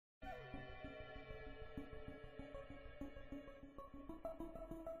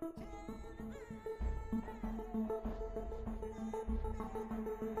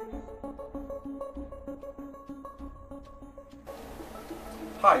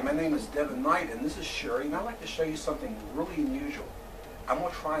Hi, my name is Devin Knight and this is Sherry, and I'd like to show you something really unusual. I'm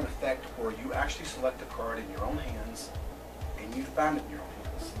going to try an effect where you actually select a card in your own hands and you find it in your own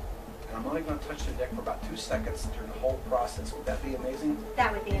hands. And I'm only going to touch the deck for about 2 seconds during the whole process. Would that be amazing?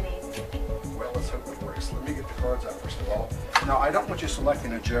 That would be amazing. Well, let's hope it works. Let me get the cards out first of all. Now, I don't want you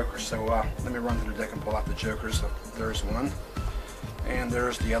selecting a joker, so let me run to the deck and pull out the jokers. So there's one, and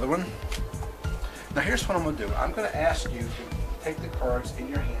there's the other one. Now, here's what I'm going to do. I'm going to ask you to take the cards in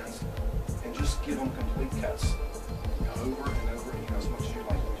your hands and just give them complete cuts. Over and over, as much as you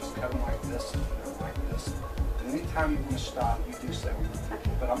like. You just cut them like this, like this. And anytime you want to stop, you do so.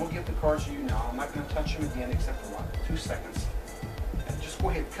 But I'm going to give the cards to you now. I'm not going to touch them again except for like 2 seconds. And just go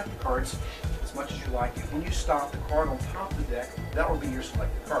ahead and cut the cards as much as you like. And when you stop, the card on top of the deck, that will be your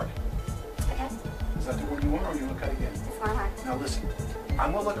selected card. Okay. Is that the one you want, or you want to cut again? That's what I want. Now listen,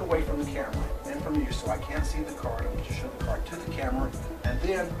 I'm going to look away from the camera and from you so I can't see the card. I want you to show the card to the camera, and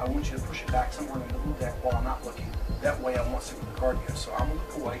then I want you to push it back somewhere in the middle of the deck while I'm not looking. That way I won't see where the card goes. So I'm going to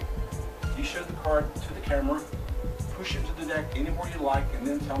look away. You show the card to the camera, push it to the deck anywhere you like, and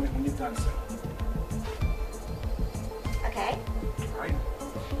then tell me when you've done so. Okay. Alright?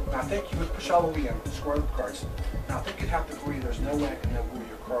 Now I think you would push all the way in, square the cards. Now I think you'd have to agree there's no way I can know where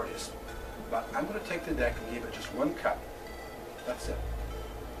your card is. But I'm going to take the deck and give it just one cut. That's it.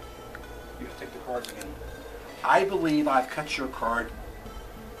 You have to take the cards again. I believe I've cut your card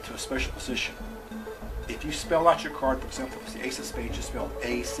to a special position. If you spell out your card, for example, if it's the Ace of Spades, you spell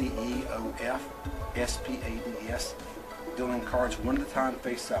A-C-E-O-F, S-P-A-D-E-S, dealing cards one at a time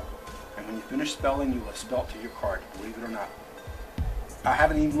face up. And when you finish spelling, you will have spelled to your card, believe it or not. I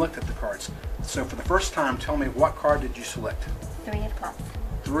haven't even looked at the cards. So for the first time, tell me, what card did you select? 3 of clubs.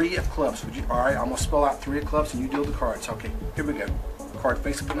 3 of clubs. Would you? All right, I'm going to spell out 3 of clubs and you deal the cards. Okay, here we go. Card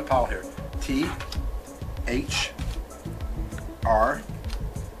face up in the pile here. T, H, R,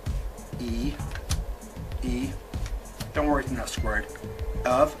 E, E, don't worry, it's not squared,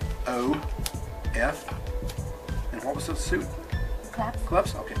 of, O, F, and what was the suit? Clubs.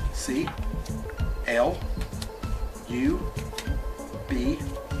 Clubs, okay. C, L, U, B,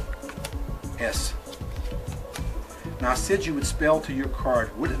 S. Now I said you would spell to your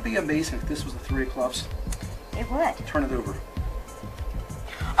card. Would it be amazing if this was the 3 of clubs? It would. Turn it over.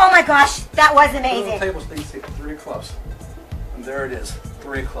 Oh my gosh, that was Put it on the amazing. table so you can see 3 of clubs. And there it is,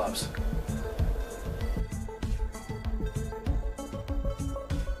 3 of clubs.